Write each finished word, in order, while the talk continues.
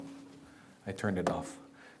I turned it off.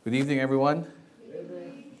 Good evening, everyone.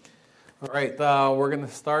 All right, we're going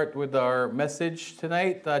to start with our message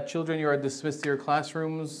tonight. Children, you are dismissed to your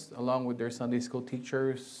classrooms along with their Sunday school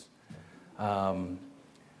teachers.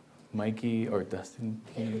 Mikey or Dustin,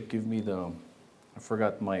 can you give me I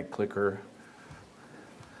forgot my clicker.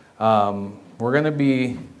 We're going to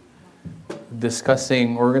be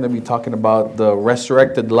talking about the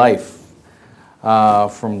resurrected life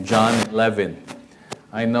from John 11.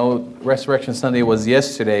 I know Resurrection Sunday was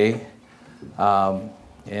yesterday,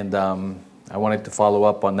 and I wanted to follow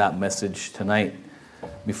up on that message tonight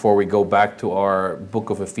before we go back to our book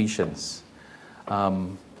of Ephesians.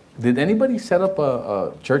 Did anybody set up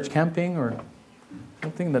a church camping or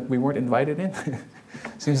something that we weren't invited in?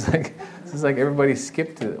 Seems like everybody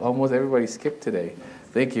skipped it. Almost everybody skipped today.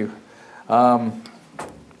 Thank you.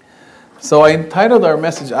 So I entitled our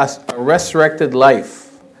message as A Resurrected Life.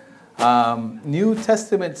 New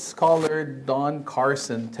Testament scholar Don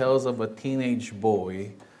Carson tells of a teenage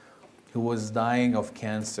boy who was dying of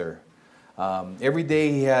cancer. Every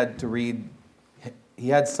day he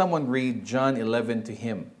had someone read John 11 to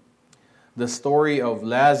him. The story of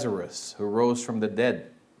Lazarus who rose from the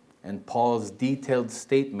dead, and Paul's detailed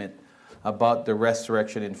statement about the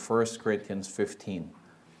resurrection in 1 Corinthians 15.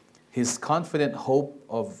 His confident hope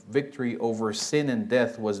of victory over sin and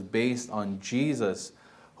death was based on Jesus,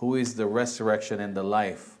 who is the resurrection and the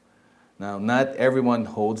life. Now, not everyone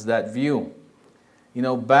holds that view. You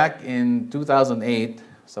know, back in 2008,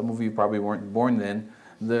 some of you probably weren't born then,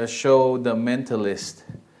 the show The Mentalist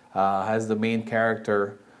has the main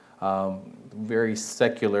character, very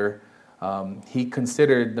secular.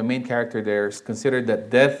 The main character there considered that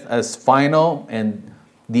death as final and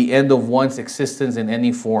the end of one's existence in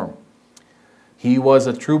any form. He was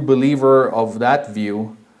a true believer of that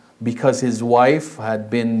view because his wife had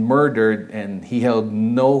been murdered and he held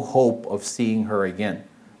no hope of seeing her again.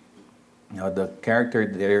 Now, the character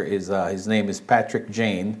there is, his name is Patrick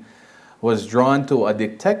Jane, was drawn to a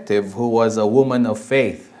detective who was a woman of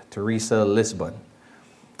faith, Teresa Lisbon.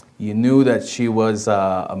 You knew that she was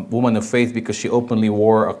a woman of faith because she openly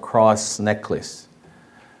wore a cross necklace.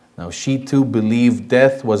 Now, she too believed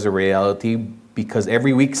death was a reality because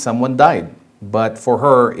every week someone died. But for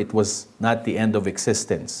her, it was not the end of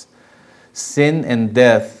existence. Sin and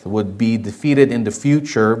death would be defeated in the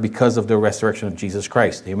future because of the resurrection of Jesus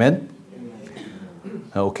Christ. Amen?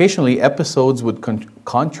 Now, occasionally, episodes would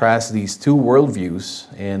contrast these two worldviews.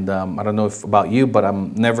 And I don't know about you, but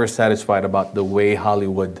I'm never satisfied about the way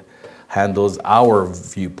Hollywood handles our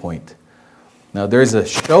viewpoint. Now, there's a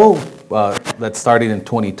show that started in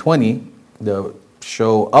 2020, the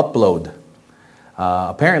show Upload.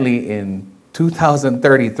 Apparently, in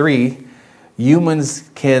 2033, humans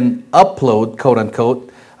can upload, quote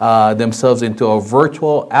unquote, themselves into a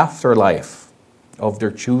virtual afterlife of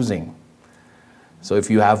their choosing. So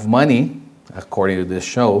if you have money, according to this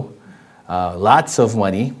show, lots of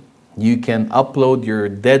money, you can upload your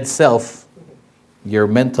dead self, your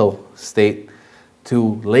mental state,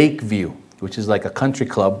 to Lakeview, which is like a country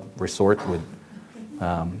club resort with,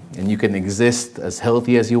 and you can exist as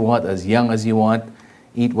healthy as you want, as young as you want,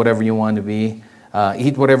 eat whatever you want to be,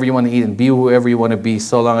 eat whatever you want to eat, and be whoever you want to be,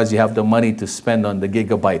 so long as you have the money to spend on the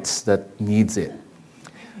gigabytes that needs it.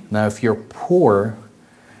 Now, if you're poor,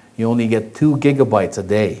 you only get 2 gigabytes a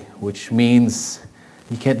day, which means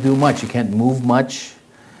you can't do much, you can't move much,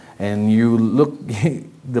 and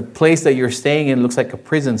the place that you're staying in looks like a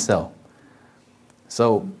prison cell.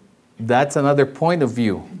 So that's another point of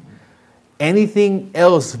view. Anything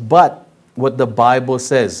else but what the Bible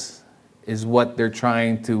says is what they're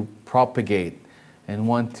trying to propagate and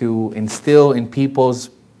want to instill in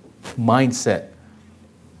people's mindset.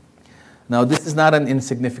 Now, this is not an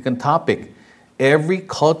insignificant topic. Every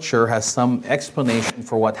culture has some explanation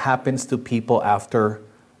for what happens to people after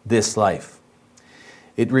this life.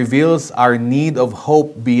 It reveals our need of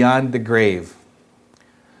hope beyond the grave.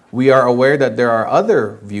 We are aware that there are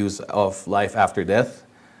other views of life after death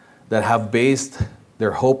that have based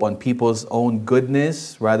their hope on people's own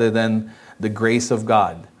goodness rather than the grace of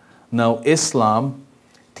God. Now, Islam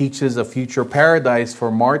teaches a future paradise for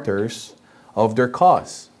martyrs of their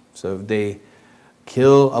cause. So if they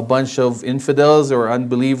kill a bunch of infidels or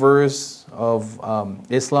unbelievers of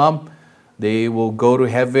Islam, they will go to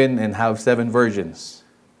heaven and have 7 virgins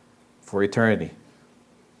for eternity.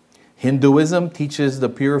 Hinduism teaches the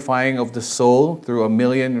purifying of the soul through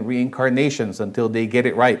 1,000,000 reincarnations until they get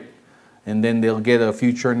it right. And then they'll get a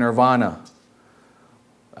future nirvana.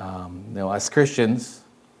 As Christians,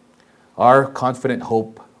 our confident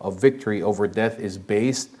hope of victory over death is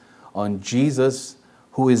based on Jesus,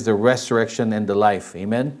 who is the resurrection and the life.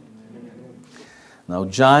 Amen? Now,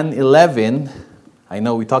 John 11, I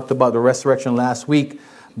know we talked about the resurrection last week,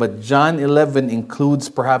 but John 11 includes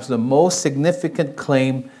perhaps the most significant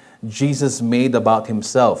claim Jesus made about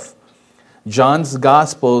himself. John's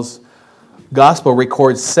gospel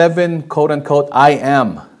records 7 quote-unquote I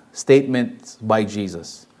am statements by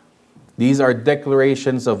Jesus. These are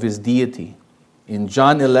declarations of his deity. In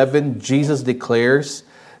John 11, Jesus declares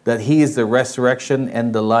that he is the resurrection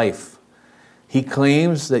and the life. He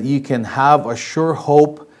claims that you can have a sure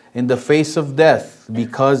hope in the face of death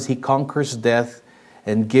because he conquers death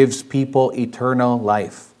and gives people eternal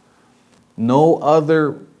life. No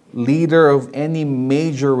other leader of any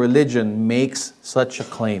major religion makes such a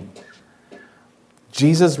claim.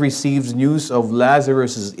 Jesus receives news of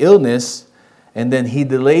Lazarus' illness, and then he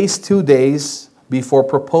delays 2 days before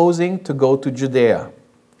proposing to go to Judea.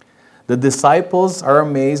 The disciples are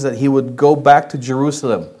amazed that he would go back to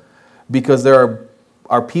Jerusalem because there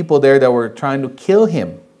are people there that were trying to kill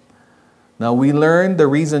him. Now we learn the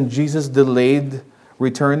reason Jesus delayed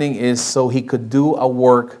returning is so he could do a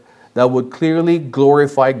work that would clearly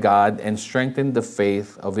glorify God and strengthen the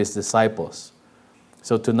faith of his disciples.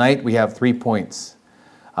 So tonight we have 3 points.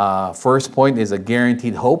 First point is a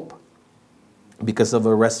guaranteed hope. Because of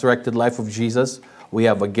the resurrected life of Jesus, we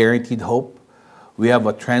have a guaranteed hope. We have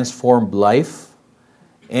a transformed life.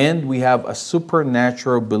 And we have a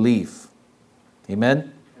supernatural belief.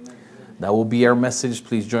 Amen? That will be our message.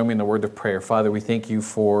 Please join me in a word of prayer. Father, we thank you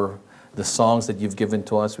for the songs that you've given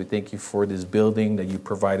to us. We thank you for this building that you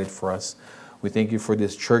provided for us. We thank you for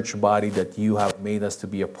this church body that you have made us to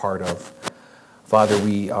be a part of. Father,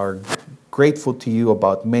 we are grateful to you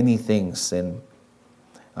about many things, and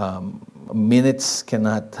minutes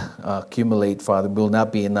cannot accumulate, Father. Will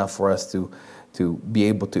not be enough for us to be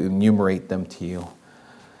able to enumerate them to you.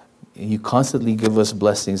 You constantly give us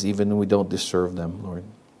blessings even when we don't deserve them, Lord.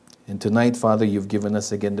 And tonight, Father, you've given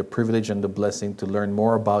us again the privilege and the blessing to learn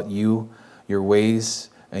more about you, your ways,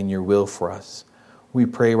 and your will for us. We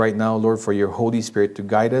pray right now, Lord, for your Holy Spirit to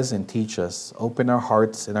guide us and teach us. Open our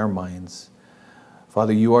hearts and our minds.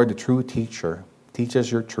 Father, you are the true teacher. Teach us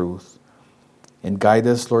your truth. And guide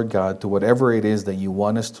us, Lord God, to whatever it is that you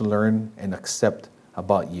want us to learn and accept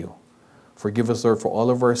about you. Forgive us, Lord, for all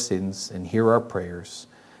of our sins and hear our prayers.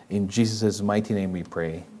 In Jesus' mighty name we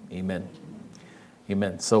pray. Amen.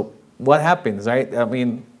 Amen. So what happens, right? I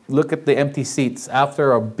mean, look at the empty seats.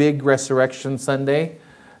 After a big resurrection Sunday,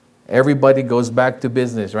 everybody goes back to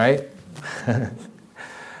business, right?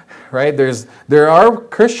 Right? There are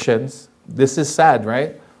Christians. This is sad,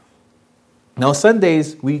 right? Now,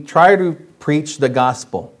 Sundays, we try to preach the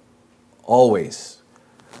gospel, always,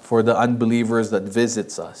 for the unbelievers that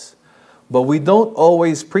visits us. But we don't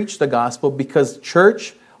always preach the gospel because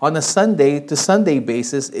church on a Sunday-to-Sunday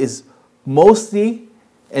basis is mostly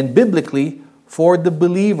and biblically for the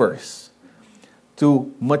believers,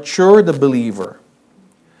 to mature the believer.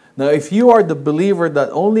 Now, if you are the believer that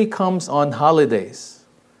only comes on holidays,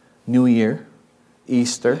 New Year,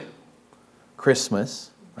 Easter,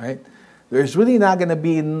 Christmas, right? There's really not going to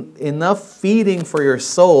be enough feeding for your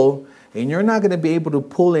soul, and you're not going to be able to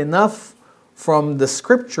pull enough from the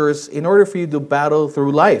scriptures in order for you to battle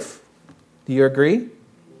through life. Do you agree?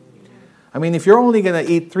 I mean, if you're only going to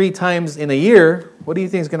eat 3 times in a year, what do you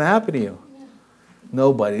think is going to happen to you? Yeah.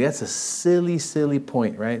 Nobody. That's a silly, silly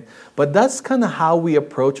point, right? But that's kind of how we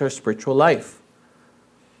approach our spiritual life.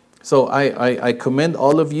 So I commend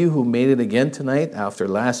all of you who made it again tonight after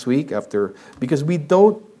last week, because we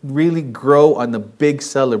don't really grow on a big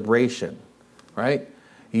celebration, right?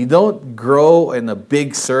 You don't grow in a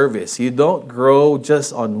big service. You don't grow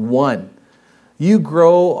just on one. You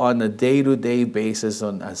grow on a day-to-day basis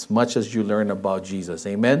on as much as you learn about Jesus.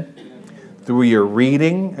 Amen? Through your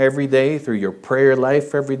reading every day, through your prayer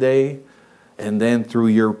life every day, and then through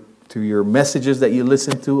your messages that you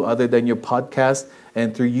listen to other than your podcast,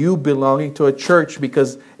 and through you belonging to a church,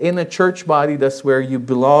 because in a church body, that's where you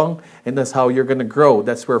belong, and that's how you're going to grow.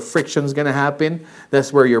 That's where friction is going to happen.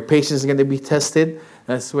 That's where your patience is going to be tested.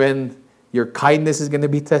 That's when your kindness is going to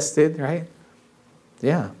be tested, right?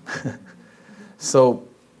 Yeah. So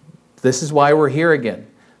this is why we're here again.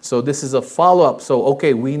 So this is a follow-up. So,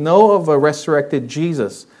 okay, we know of a resurrected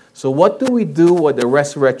Jesus. So what do we do with the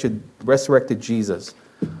resurrected Jesus?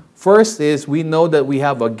 First is we know that we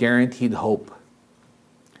have a guaranteed hope.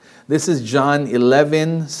 This is John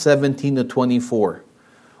 11:17-24.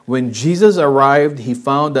 When Jesus arrived, he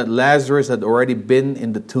found that Lazarus had already been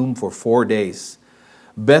in the tomb for 4 days.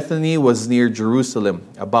 Bethany was near Jerusalem,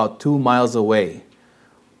 about 2 miles away.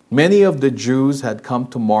 Many of the Jews had come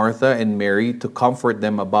to Martha and Mary to comfort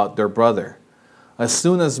them about their brother. As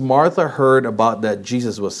soon as Martha heard about that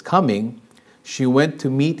Jesus was coming, She went to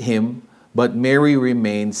meet him, but Mary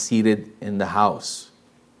remained seated in the house.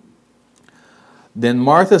 Then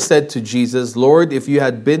Martha said to Jesus, Lord, if you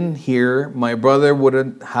had been here, my brother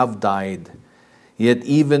wouldn't have died. Yet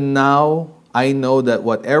even now, I know that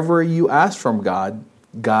whatever you ask from God,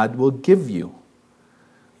 God will give you.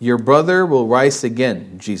 Your brother will rise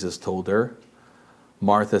again, Jesus told her.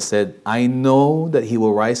 Martha said, I know that he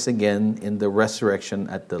will rise again in the resurrection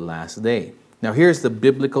at the last day. Now here's the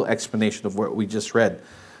biblical explanation of what we just read.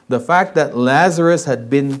 The fact that Lazarus had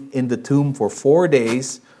been in the tomb for 4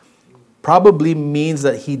 days probably means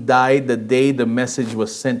that he died the day the message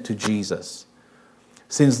was sent to Jesus.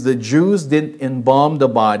 Since the Jews didn't embalm the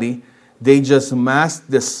body, they just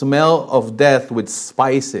masked the smell of death with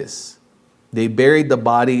spices. They buried the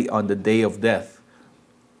body on the day of death.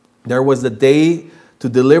 There was the day to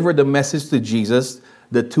deliver the message to Jesus,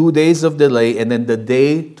 the 2 days of delay, and then the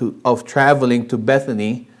day of traveling to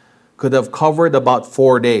Bethany could have covered about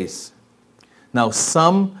 4 days. Now,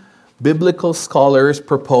 some biblical scholars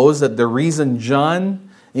propose that the reason John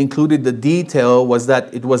included the detail was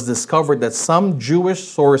that it was discovered that some Jewish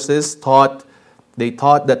sources taught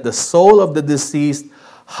that the soul of the deceased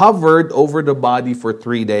hovered over the body for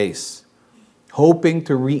 3 days, hoping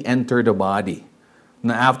to re-enter the body.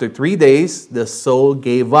 Now, after 3 days, the soul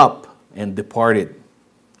gave up and departed.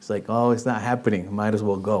 It's like, oh, it's not happening. Might as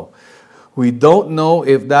well go. We don't know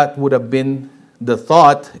if that would have been the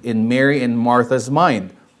thought in Mary and Martha's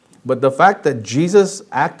mind. But the fact that Jesus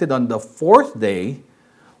acted on the 4th day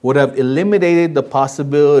would have eliminated the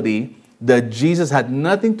possibility that Jesus had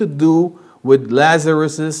nothing to do with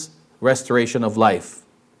Lazarus' restoration of life.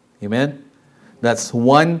 Amen? That's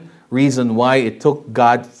one reason why it took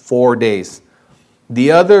God 4 days.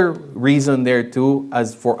 The other reason there too,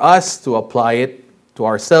 as for us to apply it to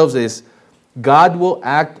ourselves, is God will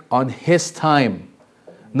act on His time,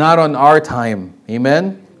 not on our time.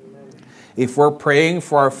 Amen? If we're praying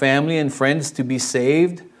for our family and friends to be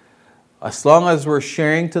saved, as long as we're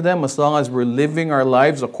sharing to them, as long as we're living our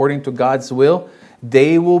lives according to God's will,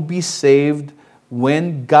 they will be saved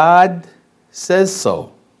when God says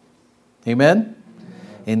so. Amen?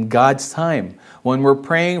 In God's time. When we're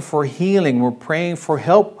praying for healing, we're praying for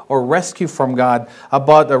help or rescue from God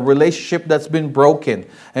about a relationship that's been broken,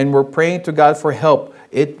 and we're praying to God for help,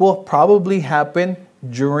 it will probably happen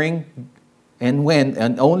during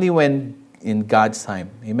and only when in God's time.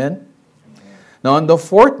 Amen? Now, on the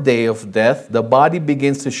 4th day of death, the body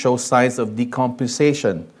begins to show signs of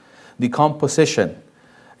decomposition.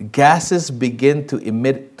 Gases begin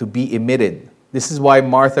to be emitted. This is why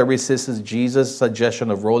Martha resists Jesus' suggestion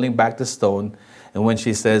of rolling back the stone, and when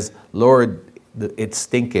she says, Lord, it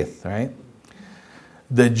stinketh, right?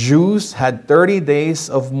 The Jews had 30 days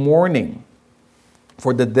of mourning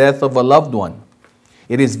for the death of a loved one.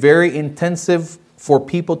 It is very intensive for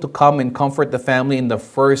people to come and comfort the family in the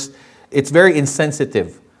first. It's very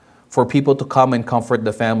insensitive for people to come and comfort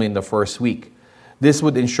the family in the first week. This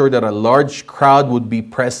would ensure that a large crowd would be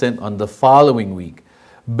present on the following week.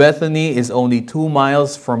 Bethany is only 2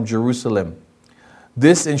 miles from Jerusalem.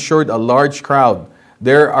 This ensured a large crowd.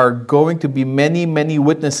 There are going to be many, many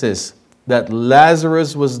witnesses that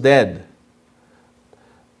Lazarus was dead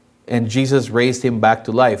and Jesus raised him back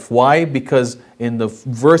to life. Why? Because in the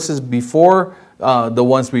verses before the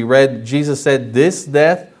ones we read, Jesus said, this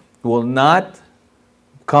death will not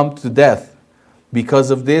come to death. Because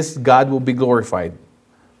of this, God will be glorified.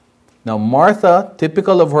 Now, Martha,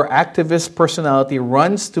 typical of her activist personality,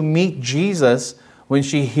 runs to meet Jesus when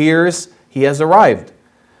she hears he has arrived.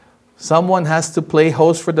 Someone has to play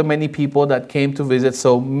host for the many people that came to visit,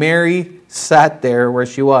 so Mary sat there where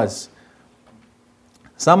she was.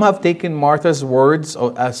 Some have taken Martha's words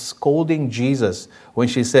as scolding Jesus when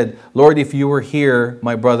she said, Lord, if you were here,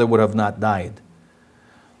 my brother would have not died.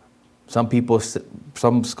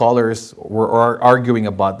 Some scholars were arguing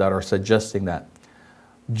about that or suggesting that.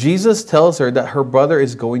 Jesus tells her that her brother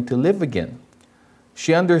is going to live again.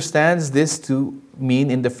 She understands this to mean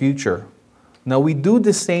in the future. Now we do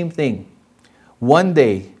the same thing. One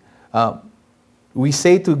day, we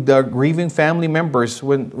say to the grieving family members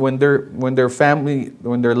when their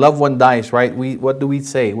loved one dies, right? What do we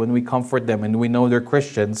say when we comfort them and we know they're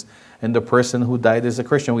Christians and the person who died is a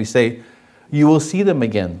Christian? We say, you will see them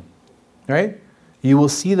again, right? You will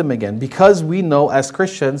see them again, because we know as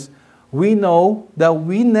Christians, we know that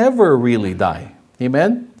we never really die.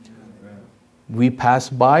 Amen? We pass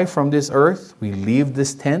by from this earth, we leave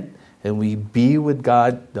this tent, and we be with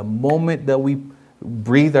God the moment that we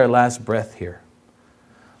breathe our last breath here.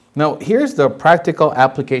 Now, here's the practical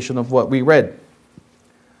application of what we read.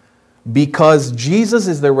 Because Jesus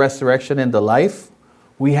is the resurrection and the life,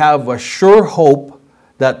 we have a sure hope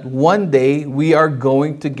that one day we are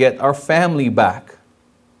going to get our family back.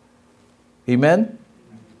 Amen?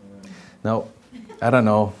 Now, I don't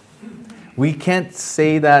know. We can't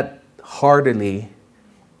say that heartily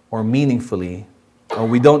or meaningfully, or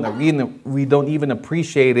we don't even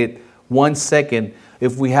appreciate it 1 second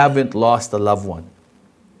if we haven't lost a loved one.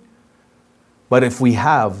 But if we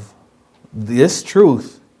have, this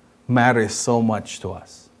truth matters so much to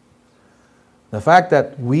us. The fact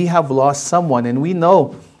that we have lost someone, and we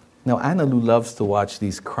know, Anna Lou loves to watch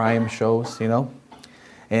these crime shows,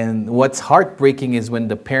 And what's heartbreaking is when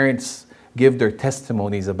the parents give their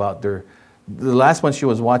testimonies about the last one she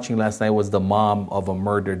was watching last night was the mom of a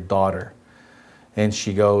murdered daughter. And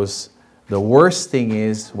she goes, the worst thing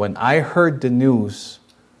is when I heard the news,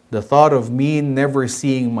 the thought of me never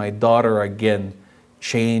seeing my daughter again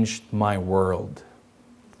changed my world.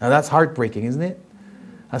 Now that's heartbreaking, isn't it?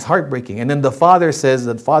 That's heartbreaking. And then the father says,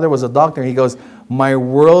 that father was a doctor, he goes, my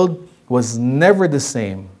world was never the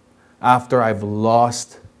same after I've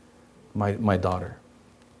lost my daughter.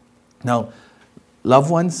 Now, loved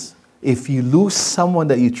ones, if you lose someone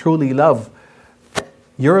that you truly love,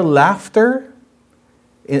 your laughter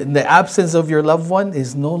in the absence of your loved one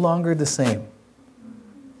is no longer the same.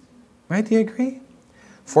 Right? Do you agree?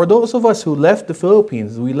 For those of us who left the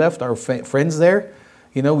Philippines, we left our friends there.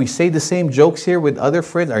 We say the same jokes here with other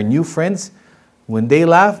friends, our new friends. When they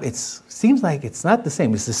laugh, it seems like it's not the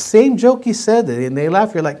same. It's the same joke you said, and they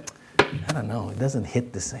laugh, you're like, I don't know, it doesn't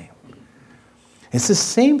hit the same. It's the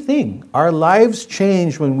same thing. Our lives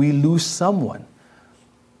change when we lose someone.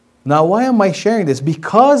 Now, why am I sharing this?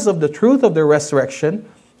 Because of the truth of the resurrection,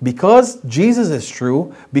 because Jesus is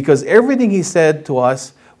true, because everything he said to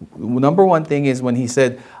us, number one thing is when he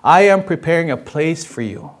said, I am preparing a place for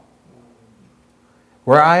you.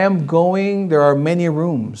 Where I am going, there are many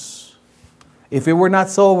rooms. If it were not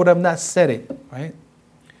so, I would have not said it, right?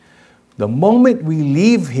 The moment we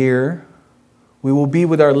leave here, we will be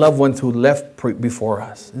with our loved ones who left before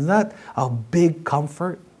us. Isn't that a big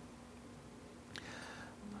comfort?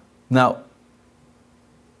 Now,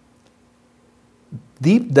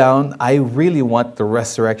 deep down, I really want the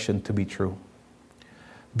resurrection to be true.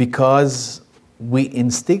 Because we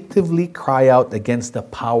instinctively cry out against the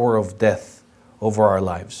power of death over our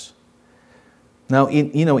lives. Now,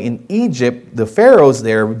 in Egypt, the pharaohs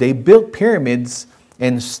there, they built pyramids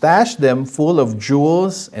and stashed them full of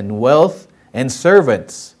jewels and wealth and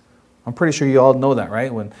servants. I'm pretty sure you all know that,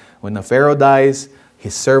 right? When the pharaoh dies,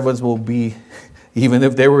 his servants will be, even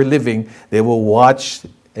if they were living, they will watch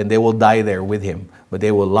and they will die there with him. But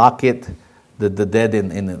they will lock the dead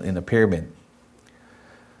in a pyramid.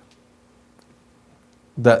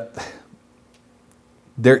 But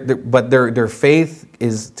their faith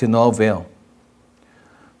is to no avail.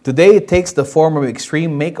 Today it takes the form of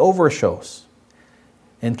extreme makeover shows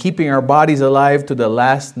and keeping our bodies alive to the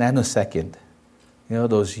last nanosecond.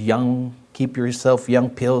 Those keep yourself young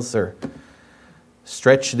pills, or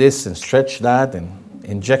stretch this and stretch that and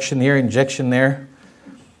injection here, injection there.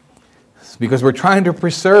 It's because we're trying to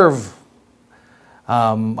preserve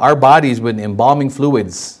our bodies with embalming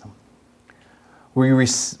fluids. We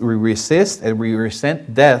resist and we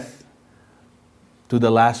resent death to the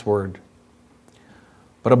last word.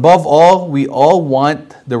 But above all, we all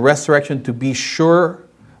want the resurrection to be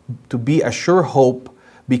a sure hope,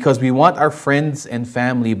 because we want our friends and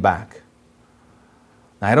family back.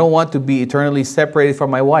 I don't want to be eternally separated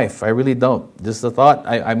from my wife. I really don't. Just the thought,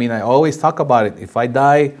 I always talk about it. If I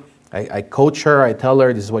die, I coach her, I tell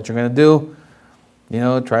her, this is what you're going to do.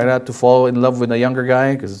 Try not to fall in love with a younger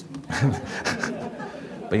guy, because...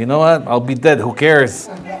 But you know what? I'll be dead. Who cares?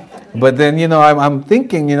 But then, I'm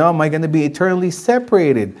thinking, am I going to be eternally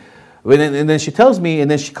separated? And then she tells me, and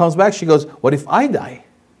then she comes back, she goes, what if I die?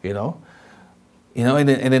 And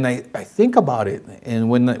then I think about it. And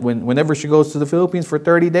whenever she goes to the Philippines for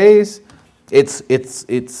 30 days,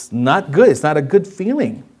 it's not good. It's not a good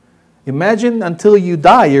feeling. Imagine until you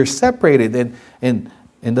die, you're separated. And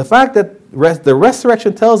the fact that the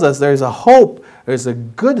resurrection tells us there's a hope, there's a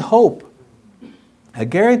good hope, a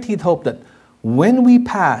guaranteed hope that when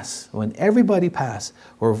everybody passes,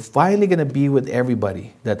 we're finally going to be with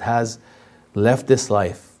everybody that has left this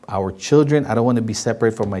life. Our children, I don't want to be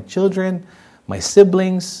separated from my children, my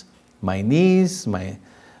siblings, my niece, my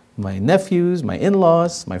nephews, my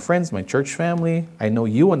in-laws, my friends, my church family. I know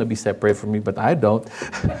you want to be separated from me, but I don't.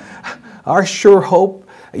 Our sure hope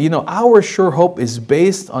is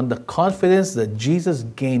based on the confidence that Jesus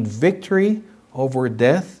gained victory over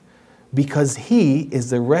death, because he is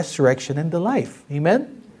the resurrection and the life.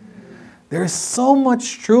 Amen? There's so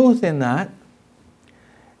much truth in that.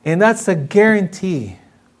 And that's a guarantee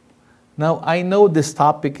Now, I know this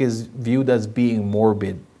topic is viewed as being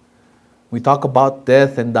morbid. We talk about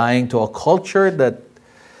death and dying to a culture that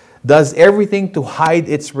does everything to hide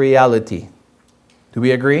its reality. Do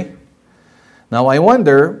we agree? Now, I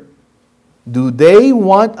wonder, do they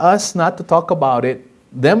want us not to talk about it?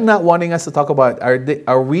 Them not wanting us to talk about it,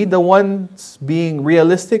 are we the ones being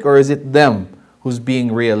realistic, or is it them who's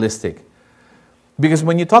being realistic? Because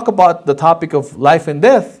when you talk about the topic of life and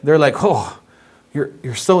death, they're like, oh,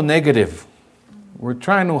 you're so negative. We're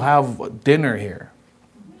trying to have dinner here.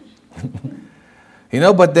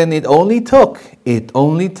 But then it only took in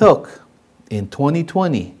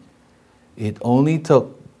 2020, it only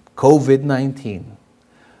took COVID-19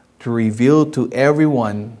 to reveal to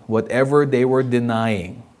everyone whatever they were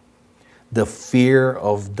denying, the fear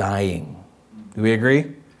of dying. Do we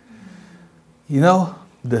agree?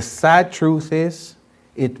 The sad truth is,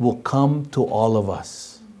 it will come to all of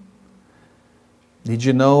us. Did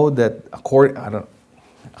you know that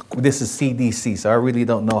this is CDC, so I really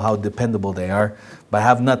don't know how dependable they are, but I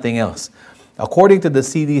have nothing else. According to the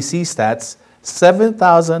CDC stats,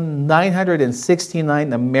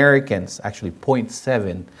 7,969 Americans, actually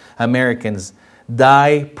 0.7 Americans,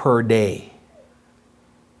 die per day.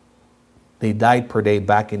 They died per day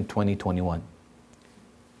back in 2021.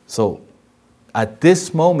 So, at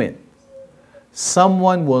this moment,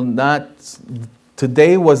 someone will not...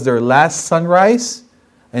 Today was their last sunrise,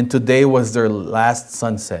 and today was their last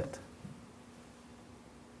sunset.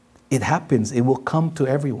 It happens. It will come to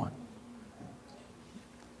everyone.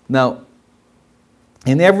 Now,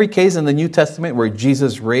 in every case in the New Testament where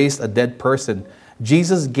Jesus raised a dead person,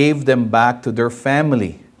 Jesus gave them back to their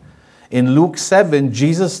family. In Luke 7,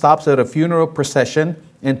 Jesus stops at a funeral procession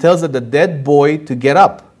and tells the dead boy to get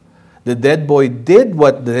up. The dead boy did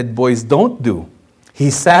what the dead boys don't do. He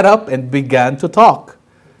sat up and began to talk.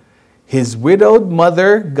 His widowed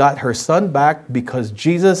mother got her son back because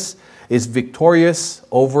Jesus is victorious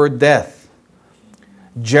over death.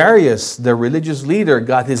 Jairus, the religious leader,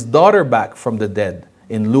 got his daughter back from the dead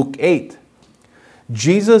in Luke 8.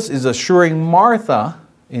 Jesus is assuring Martha,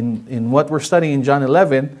 in what we're studying in John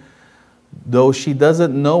 11, though she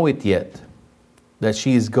doesn't know it yet, that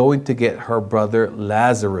she is going to get her brother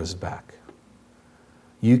Lazarus back.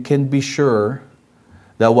 You can be sure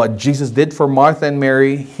that what Jesus did for Martha and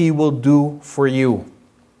Mary, He will do for you.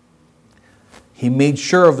 He made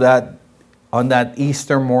sure of that on that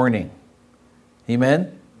Easter morning.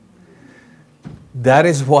 Amen? That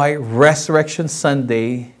is why Resurrection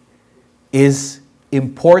Sunday is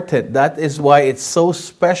important. That is why it's so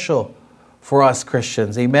special for us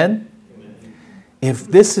Christians. Amen? If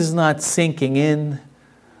this is not sinking in,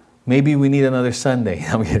 maybe we need another Sunday.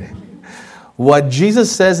 I'm kidding. What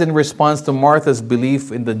Jesus says in response to Martha's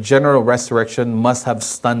belief in the general resurrection must have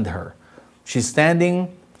stunned her. She's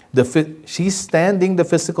standing the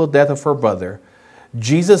physical death of her brother.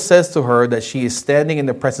 Jesus says to her that she is standing in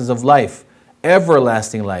the presence of life,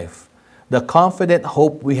 everlasting life. The confident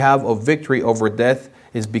hope we have of victory over death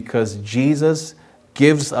is because Jesus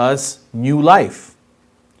gives us new life.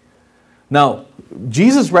 Now,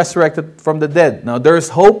 Jesus resurrected from the dead. Now, there is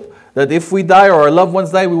hope that if we die or our loved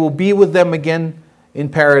ones die, we will be with them again in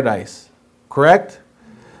paradise. Correct?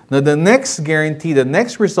 Now, the next guarantee, the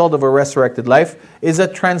next result of a resurrected life is a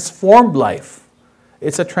transformed life.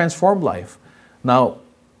 It's a transformed life. Now,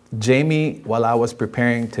 Jamie, while I was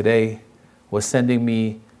preparing today, was sending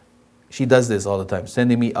me, she does this all the time,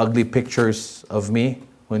 sending me ugly pictures of me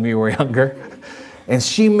when we were younger. And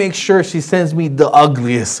she makes sure she sends me the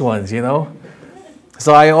ugliest ones,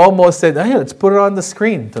 So I almost said, hey, let's put it on the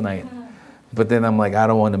screen tonight. But then I'm like, I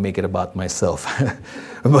don't want to make it about myself.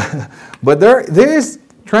 but there is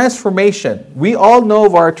transformation. We all know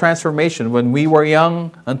of our transformation when we were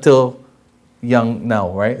young until young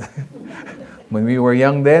now, right? When we were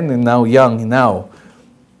young then and now young now.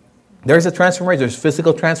 There's a transformation. There's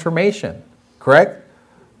physical transformation, correct?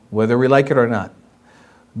 Whether we like it or not.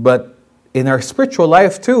 But in our spiritual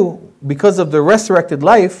life too, because of the resurrected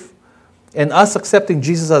life and us accepting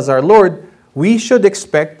Jesus as our Lord, we should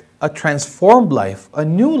expect a transformed life, a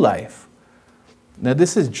new life. Now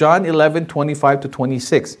this is John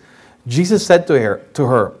 11:25-26. Jesus said to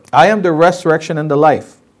her, I am the resurrection and the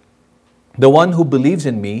life. The one who believes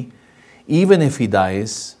in me, even if he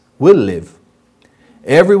dies, will live.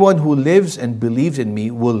 Everyone who lives and believes in me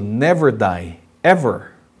will never die,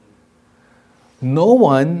 ever. No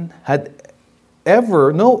one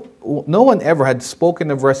ever had spoken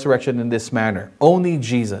of resurrection in this manner. Only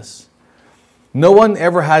Jesus. No one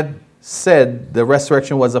ever had said the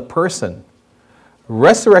resurrection was a person.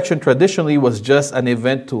 Resurrection traditionally was just an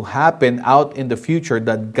event to happen out in the future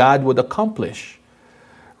that God would accomplish.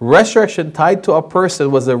 Resurrection tied to a person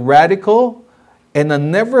was a radical and a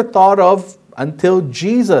never thought of until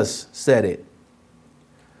Jesus said it.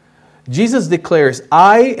 Jesus declares,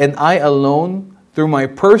 I and I alone, through my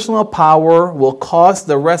personal power, will cause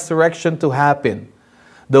the resurrection to happen.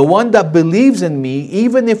 The one that believes in me,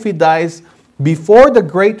 even if he dies before the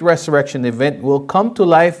great resurrection event, will come to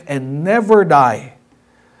life and never die.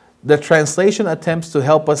 The translation attempts to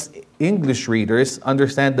help us English readers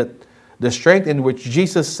understand that the strength in which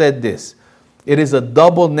Jesus said this. It is a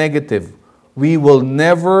double negative. We will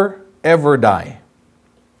never, ever die.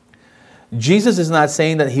 Jesus is not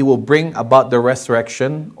saying that he will bring about the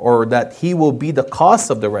resurrection or that he will be the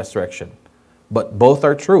cause of the resurrection. But both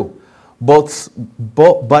are true.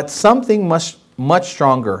 But something much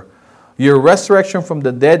stronger. Your resurrection from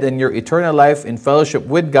the dead and your eternal life in fellowship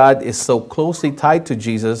with God is so closely tied to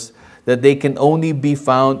Jesus that they can only be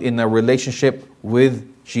found in a relationship with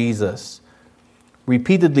Jesus.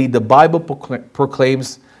 Repeatedly, the Bible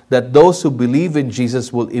proclaims that those who believe in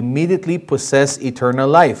Jesus will immediately possess eternal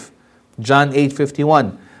life. John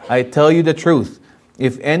 8:51, I tell you the truth,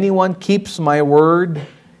 if anyone keeps my word,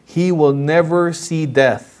 he will never see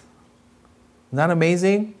death. Isn't that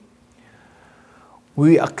amazing?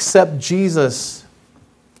 We accept Jesus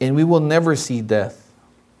and we will never see death.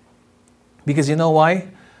 Because you know why?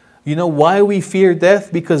 You know why we fear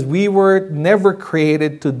death? Because we were never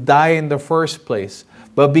created to die in the first place.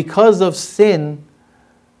 But because of sin,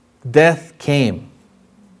 death came.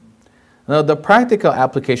 Now, the practical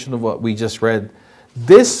application of what we just read,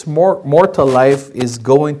 this mortal life is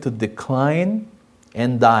going to decline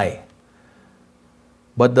and die.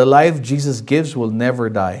 But the life Jesus gives will never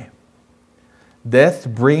die. Death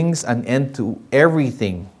brings an end to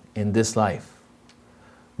everything in this life.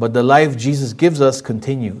 But the life Jesus gives us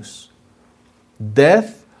continues.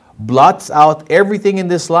 Death blots out everything in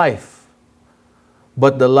this life.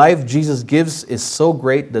 But the life Jesus gives is so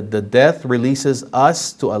great that the death releases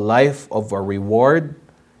us to a life of a reward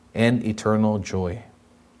and eternal joy.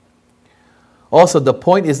 Also, the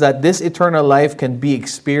point is that this eternal life can be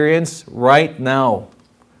experienced right now.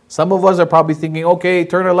 Some of us are probably thinking, okay,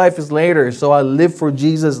 eternal life is later, so I'll live for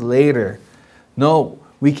Jesus later. No,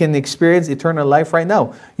 we can experience eternal life right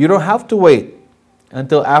now. You don't have to wait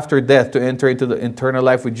until after death to enter into the eternal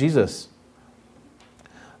life with Jesus.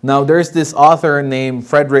 Now, there's this author named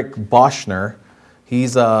Frederick Buechner.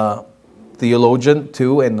 He's a theologian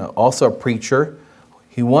too and also a preacher.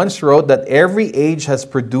 He once wrote that every age has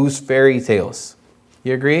produced fairy tales.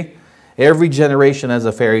 You agree? Every generation has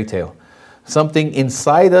a fairy tale. Something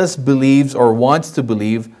inside us believes or wants to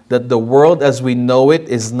believe that the world as we know it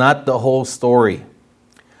is not the whole story.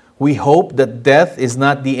 We hope that death is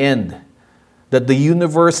not the end, that the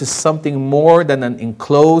universe is something more than an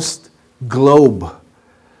enclosed globe.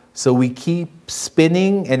 So we keep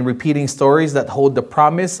spinning and repeating stories that hold the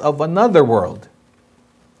promise of another world.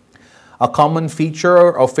 A common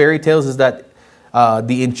feature of fairy tales is that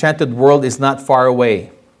the enchanted world is not far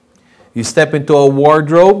away. You step into a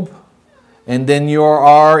wardrobe and then you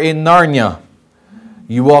are in Narnia.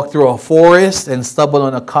 You walk through a forest and stumble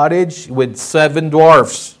on a cottage with 7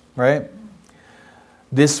 dwarfs, right?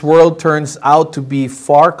 This world turns out to be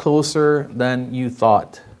far closer than you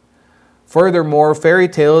thought. Furthermore, fairy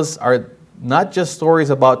tales are not just stories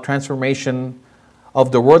about transformation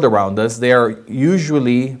of the world around us. They are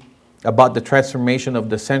usually about the transformation of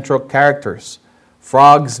the central characters.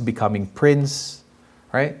 Frogs becoming prince,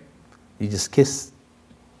 right? You just kiss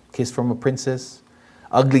from a princess.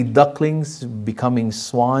 Ugly ducklings becoming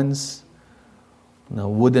swans.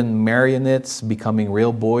 Wooden marionettes becoming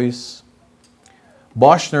real boys.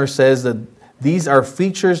 Buechner says that these are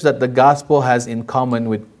features that the gospel has in common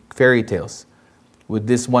with fairy tales, with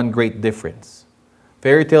this one great difference.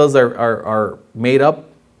 Fairy tales are made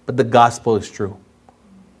up, but the gospel is true.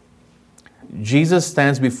 Jesus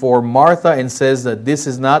stands before Martha and says that this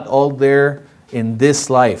is not all there in this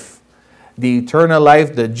life. The eternal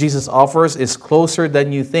life that Jesus offers is closer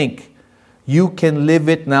than you think. You can live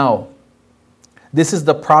it now. This is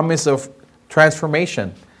the promise of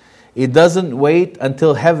transformation. It doesn't wait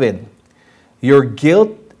until heaven. Your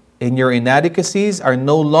guilt and your inadequacies are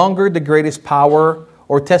no longer the greatest power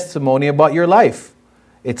or testimony about your life.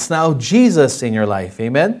 It's now Jesus in your life.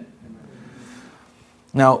 Amen?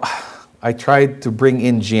 Now, I tried to bring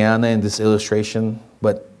in Gianna in this illustration,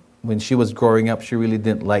 but when she was growing up, she really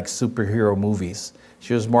didn't like superhero movies.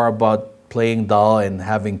 She was more about playing doll and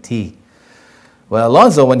having tea. Well,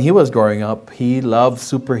 Alonzo, when he was growing up, he loved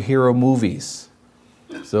superhero movies.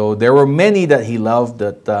 So there were many that he loved.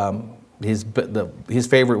 That his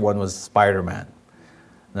favorite one was Spider-Man,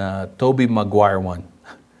 Tobey Maguire one.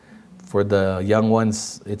 For the young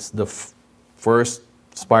ones, it's the first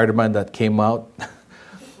Spider-Man that came out.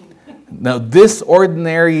 Now, this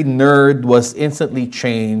ordinary nerd was instantly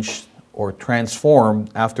changed or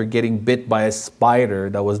transformed after getting bit by a spider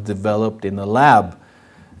that was developed in a lab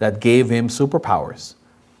that gave him superpowers.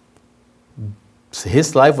 So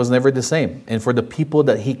his life was never the same, and for the people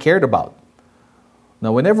that he cared about.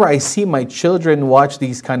 Now, whenever I see my children watch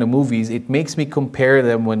these kind of movies, it makes me compare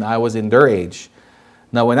them when I was in their age.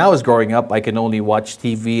 Now, when I was growing up, I can only watch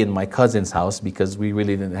TV in my cousin's house because we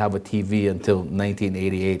really didn't have a TV until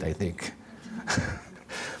 1988, I think.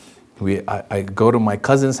 I go to my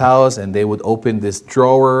cousin's house and they would open this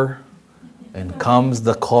drawer and comes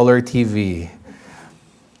the color TV.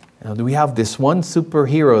 Now, we have this one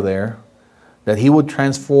superhero there that he would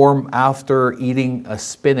transform after eating a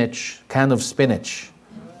can of spinach.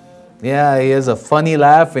 Yeah, he has a funny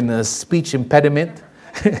laugh and a speech impediment.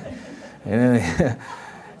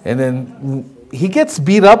 And then he gets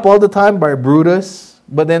beat up all the time by Brutus.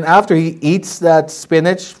 But then after he eats that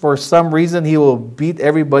spinach, for some reason, he will beat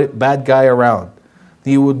every bad guy around.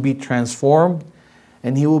 He would be transformed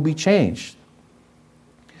and he will be changed.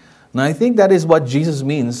 Now, I think that is what Jesus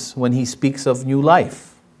means when he speaks of new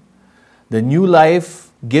life. The new life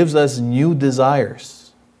gives us new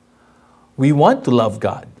desires. We want to love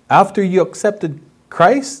God. After you accepted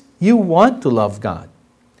Christ, you want to love God.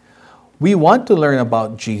 We want to learn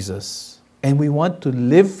about Jesus, and we want to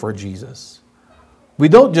live for Jesus. We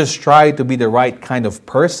don't just try to be the right kind of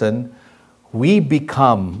person, we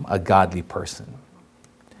become a godly person.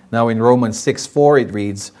 Now in Romans 6:4 it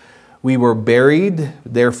reads, "We were buried,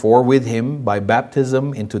 therefore, with him by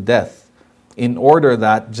baptism into death, in order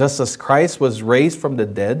that, just as Christ was raised from the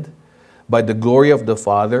dead by the glory of the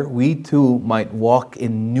Father, we too might walk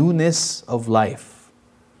in newness of life."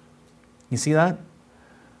 You see that?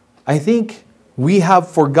 I think we have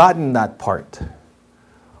forgotten that part.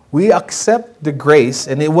 We accept the grace,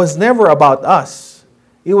 and it was never about us.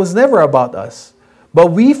 It was never about us.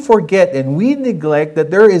 But we forget and we neglect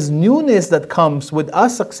that there is newness that comes with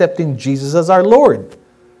us accepting Jesus as our Lord.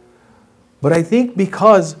 But I think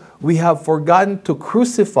because we have forgotten to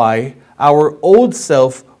crucify our old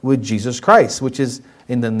self with Jesus Christ, which is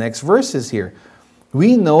in the next verses here.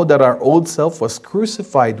 We know that our old self was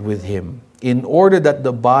crucified with him in order that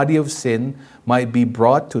the body of sin might be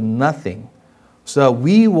brought to nothing, so that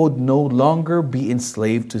we would no longer be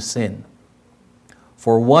enslaved to sin.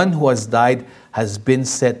 For one who has died has been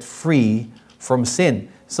set free from sin.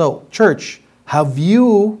 So, church, have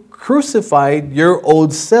you crucified your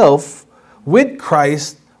old self with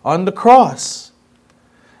Christ on the cross?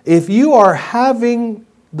 If you are having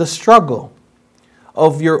the struggle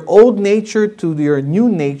of your old nature to your new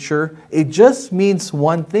nature, it just means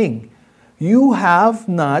one thing. You have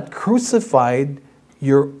not crucified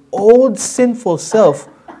your old sinful self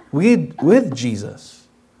with Jesus.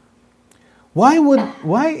 Why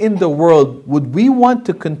in the world would we want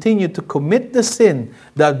to continue to commit the sin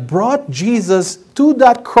that brought Jesus to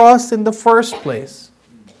that cross in the first place?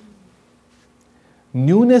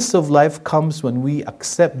 Newness of life comes when we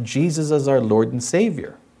accept Jesus as our Lord and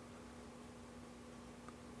Savior.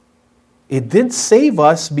 It didn't save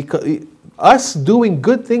us because us doing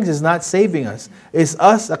good things is not saving us. It's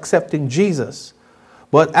us accepting Jesus.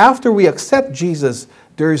 But after we accept Jesus,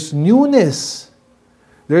 there's newness.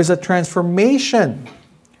 There's a transformation.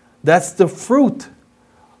 That's the fruit.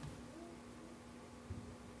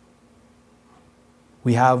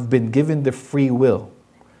 We have been given the free will.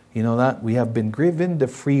 You know that? We have been given the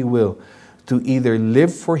free will to either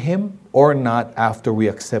live for him or not after we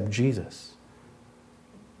accept Jesus.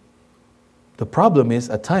 The problem is,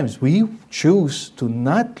 at times, we choose to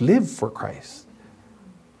not live for Christ.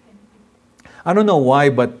 I don't know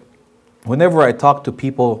why, but whenever I talk to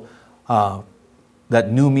people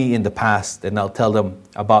that knew me in the past, and I'll tell them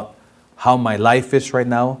about how my life is right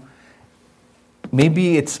now,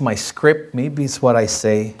 maybe it's my script, maybe it's what I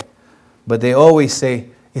say, but they always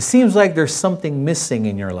say, "It seems like there's something missing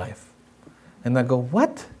in your life." And I go,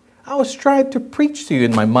 "What? I was trying to preach to you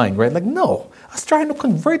in my mind," right? Like, no, I was trying to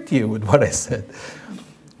convert you with what I said.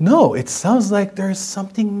 "No, it sounds like there's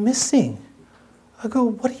something missing." I go,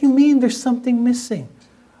 "What do you mean there's something missing?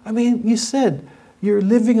 I mean, you said you're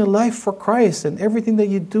living a life for Christ and everything that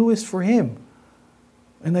you do is for him."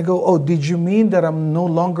 And I go, "Oh, did you mean that I'm no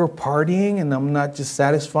longer partying and I'm not just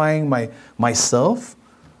satisfying myself?"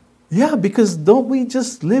 "Yeah, because don't we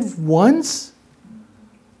just live once?"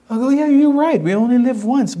 I go, "Yeah, you're right. We only live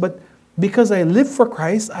once. But because I live for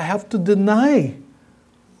Christ, I have to deny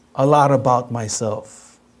a lot about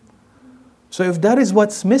myself. So if that is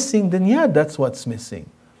what's missing, then yeah, that's what's missing.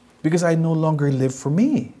 Because I no longer live for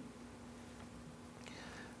me.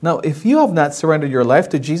 Now, if you have not surrendered your life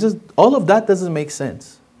to Jesus, all of that doesn't make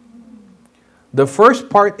sense. The first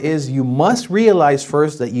part is you must realize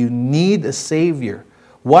first that you need a Savior.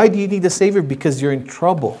 Why do you need a Savior? Because you're in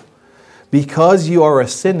trouble. Because you are a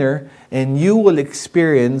sinner and you will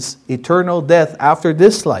experience eternal death after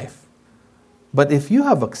this life. But if you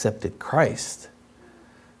have accepted Christ,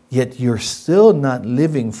 yet you're still not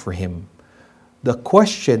living for Him, the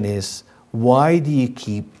question is, why do you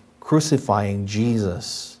keep crucifying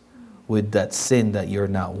Jesus with that sin that you're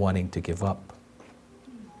not wanting to give up?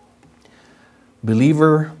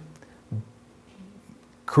 Believer,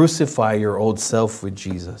 crucify your old self with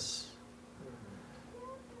Jesus.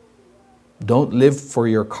 Don't live for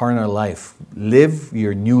your carnal life. Live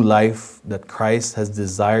your new life that Christ has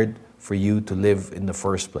desired for you to live in the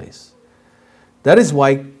first place. That is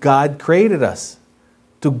why God created us,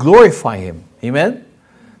 to glorify Him. Amen?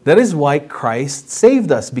 That is why Christ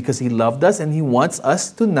saved us, because He loved us and He wants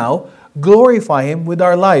us to now glorify Him with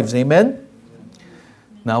our lives. Amen?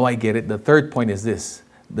 Now I get it. The third point is this.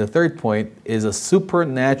 The third point is a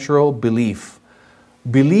supernatural belief.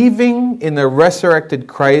 Believing in a resurrected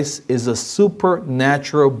Christ is a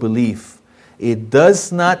supernatural belief. It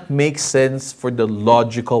does not make sense for the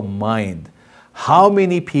logical mind. How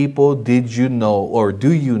many people did you know or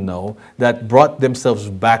do you know that brought themselves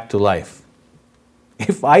back to life?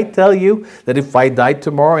 If I tell you that if I die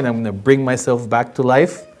tomorrow and I'm going to bring myself back to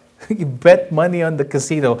life, you bet money on the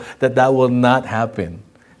casino that that will not happen.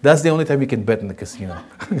 That's the only time you can bet in the casino.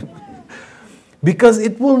 Because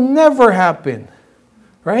it will never happen.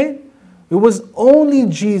 Right? It was only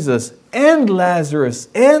Jesus and Lazarus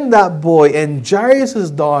and that boy and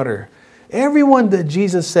Jairus' daughter. Everyone that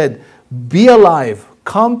Jesus said, be alive,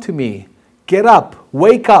 come to me, get up,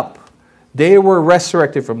 wake up. They were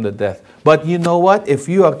resurrected from the death. But you know what? If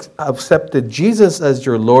you accepted Jesus as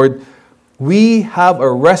your Lord, we have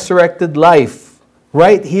a resurrected life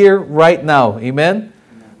right here, right now. Amen?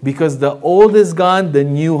 Because the old is gone, the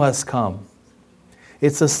new has come.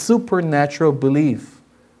 It's a supernatural belief.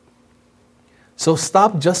 So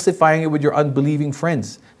stop justifying it with your unbelieving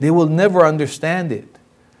friends. They will never understand it.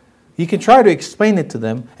 You can try to explain it to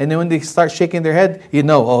them, and then when they start shaking their head, you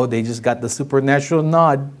know, oh, they just got the supernatural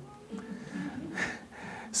nod.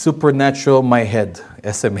 Supernatural my head,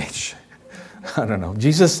 SMH. I don't know.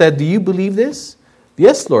 Jesus said, do you believe this?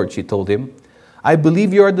 Yes, Lord, she told him. I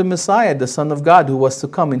believe you are the Messiah, the Son of God, who was to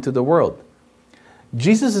come into the world.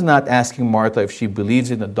 Jesus is not asking Martha if she believes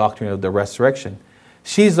in the doctrine of the resurrection.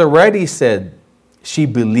 She's already said she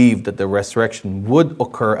believed that the resurrection would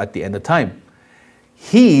occur at the end of time.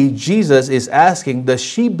 He, Jesus, is asking, does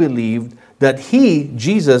she believe that He,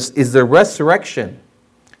 Jesus, is the resurrection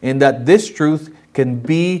and that this truth can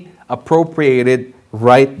be appropriated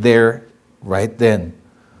right there, right then?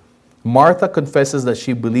 Martha confesses that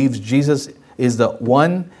she believes Jesus is the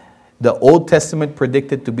one the Old Testament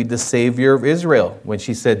predicted to be the Savior of Israel when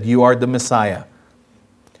she said, you are the Messiah.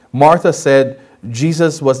 Martha said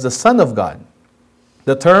Jesus was the Son of God.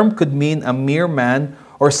 The term could mean a mere man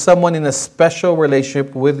or someone in a special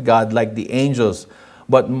relationship with God like the angels.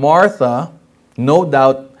 But Martha, no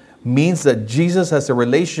doubt, means that Jesus has a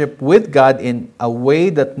relationship with God in a way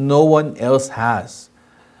that no one else has.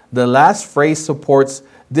 The last phrase supports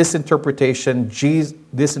this interpretation. Jesus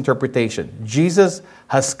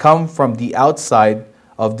has come from the outside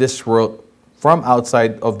of this world,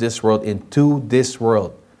 into this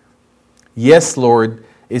world. Yes, Lord,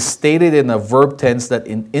 is stated in a verb tense that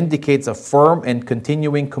indicates a firm and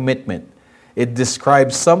continuing commitment. It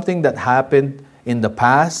describes something that happened in the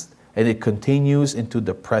past and it continues into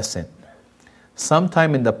the present.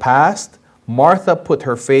 Sometime in the past, Martha put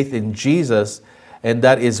her faith in Jesus, and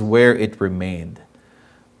that is where it remained.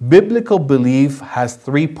 Biblical belief has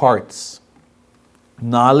three parts: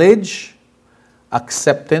 knowledge,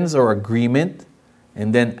 acceptance or agreement,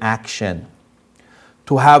 and then action.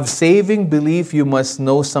 To have saving belief, you must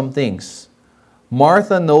know some things.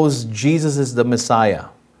 Martha knows Jesus is the Messiah,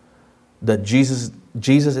 that Jesus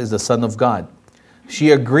is the Son of God.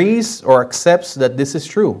 She agrees or accepts that this is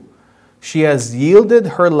true. She has yielded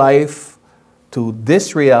her life to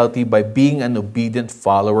this reality by being an obedient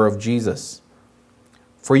follower of Jesus.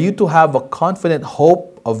 For you to have a confident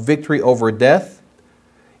hope of victory over death,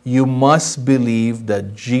 you must believe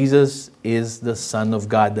that Jesus is the Son of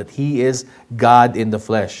God, that He is God in the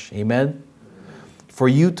flesh. Amen? For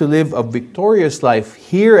you to live a victorious life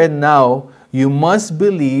here and now, you must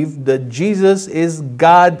believe that Jesus is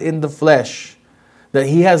God in the flesh, that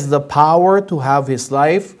He has the power to have His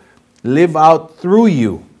life live out through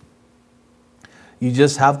you. You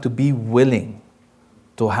just have to be willing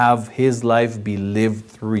to have His life be lived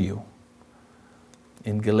through you.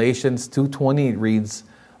 In Galatians 2:20 it reads,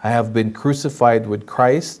 I have been crucified with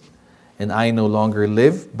Christ, and I no longer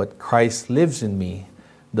live, but Christ lives in me.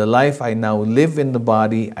 The life I now live in the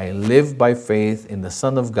body, I live by faith in the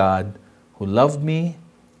Son of God, who loved me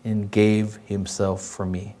and gave himself for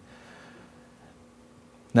me.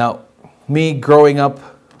 Now, me growing up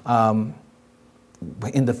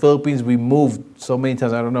in the Philippines, we moved so many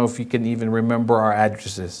times. I don't know if you can even remember our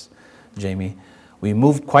addresses, Jamie. We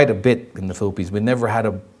moved quite a bit in the Philippines. We never had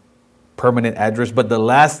a permanent address, but the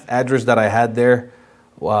last address that I had there,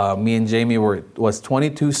 me and Jamie was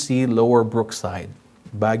 22C Lower Brookside,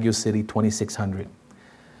 Baguio City, 2600.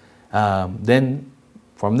 Then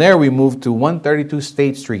from there we moved to 132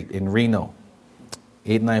 State Street in Reno,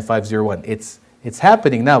 89501. It's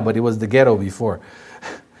happening now, but it was the ghetto before.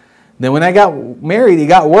 Then when I got married, it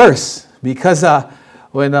got worse because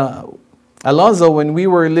when we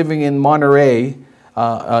were living in Monterey,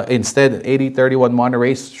 instead 8031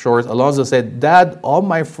 Monterey Shores, Alonzo said, Dad, all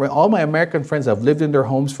my American friends have lived in their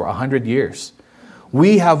homes for 100 years.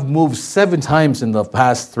 We have moved 7 times in the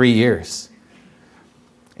past 3 years.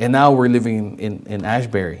 And now we're living in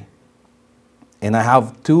Ashbury. And I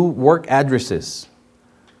have 2 work addresses.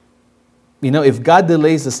 You know, if God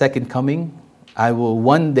delays the second coming, I will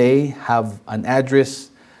one day have an address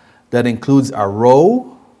that includes a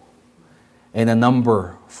row and a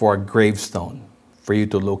number for a gravestone for you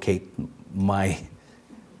to locate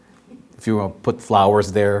if you want to put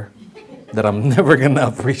flowers there that I'm never going to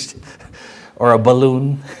appreciate, or a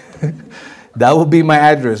balloon. That will be my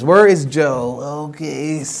address. Where is Joe?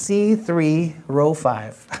 Okay, C3, row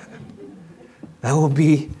 5. That will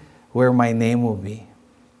be where my name will be.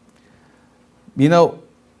 You know,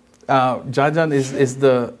 John is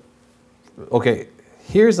the... Okay,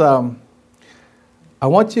 here's... I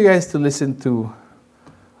want you guys to listen to...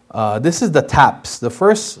 this is the taps. The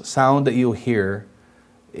first sound that you'll hear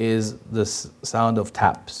is the sound of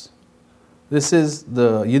taps. This is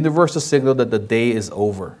the universal signal that the day is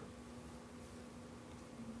over.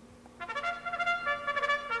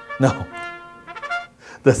 No,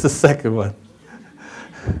 that's the second one.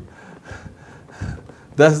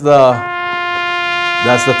 That's the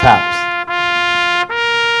taps.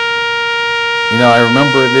 You know, I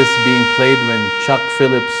remember this being played when Chuck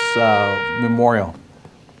Phillips memorial.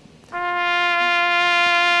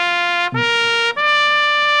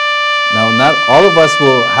 Now, not all of us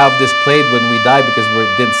will have this played when we die because we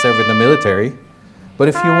didn't serve in the military. But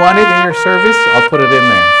if you want it in your service, I'll put it in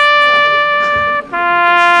there.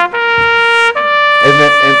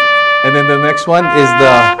 And then the next one is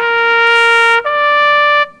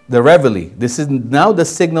the reveille. This is now the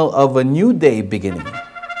signal of a new day beginning.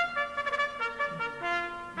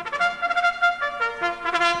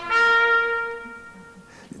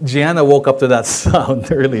 Gianna woke up to that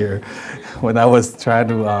sound earlier when I was trying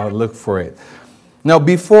to look for it. Now,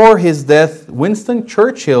 before his death, Winston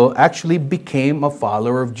Churchill actually became a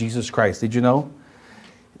follower of Jesus Christ. Did you know?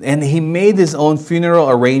 And he made his own funeral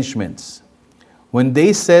arrangements. When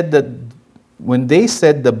they said the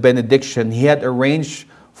benediction, he had arranged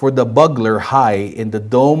for the bugler high in the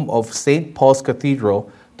dome of St. Paul's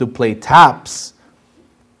Cathedral to play taps,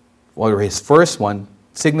 or his first one,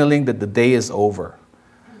 signaling that the day is over.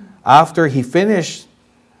 After he finished,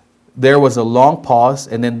 there was a long pause,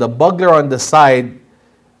 and then the bugler on the side,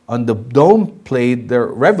 on the dome, played the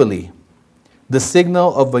reveille, the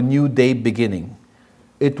signal of a new day beginning.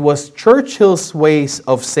 It was Churchill's way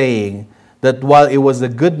of saying that while it was a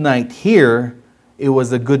good night here, it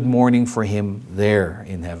was a good morning for him there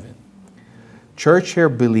in heaven. Churchill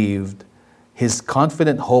believed his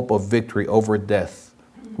confident hope of victory over death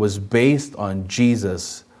was based on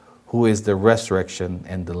Jesus, who is the resurrection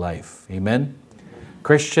and the life. Amen?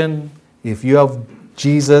 Christian, if you have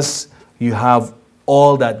Jesus, you have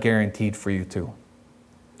all that guaranteed for you too.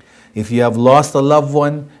 If you have lost a loved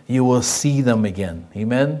one, you will see them again.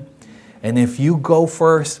 Amen? And if you go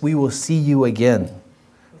first, we will see you again.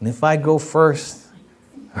 And if I go first,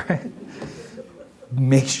 right,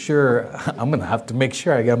 make sure, I'm going to have to make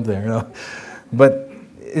sure I get there. You know? But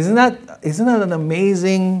isn't that an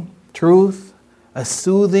amazing truth? A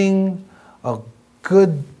soothing, a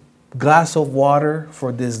good glass of water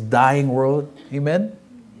for this dying world. Amen?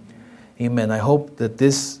 Amen. I hope that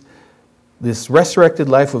this resurrected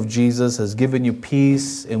life of Jesus has given you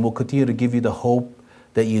peace and will continue to give you the hope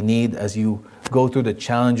that you need as you go through the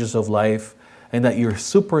challenges of life, and that your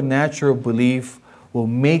supernatural belief will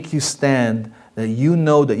make you stand, that you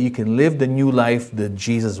know that you can live the new life that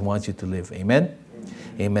Jesus wants you to live. Amen?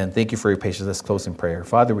 Amen. Thank you for your patience. Let's close in prayer.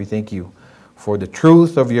 Father, we thank you for the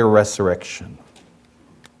truth of your resurrection.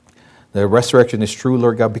 The resurrection is true,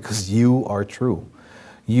 Lord God, because you are true.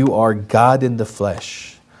 You are God in the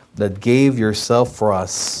flesh that gave yourself for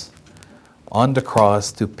us on the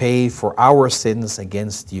cross to pay for our sins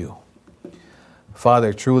against you.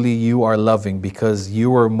 Father, truly you are loving because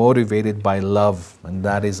you are motivated by love, and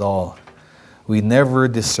that is all. We never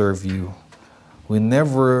deserve you. We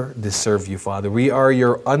never deserve you, Father. We are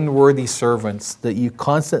your unworthy servants that you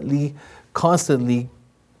constantly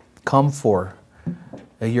come for.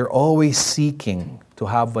 That you're always seeking to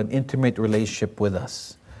have an intimate relationship with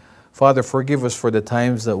us. Father, forgive us for the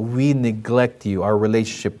times that we neglect you, our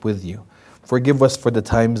relationship with you. Forgive us for the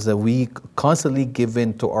times that we constantly give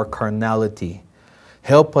in to our carnality.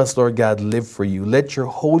 Help us, Lord God, live for you. Let your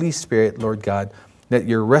Holy Spirit, Lord God, let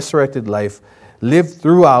your resurrected life live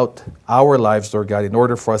throughout our lives, Lord God, in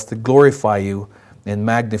order for us to glorify you and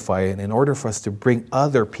magnify it, in order for us to bring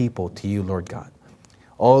other people to you, Lord God.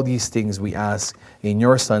 All these things we ask in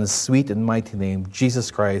your Son's sweet and mighty name,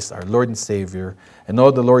 Jesus Christ, our Lord and Savior. And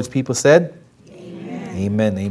all the Lord's people said, Amen. Amen.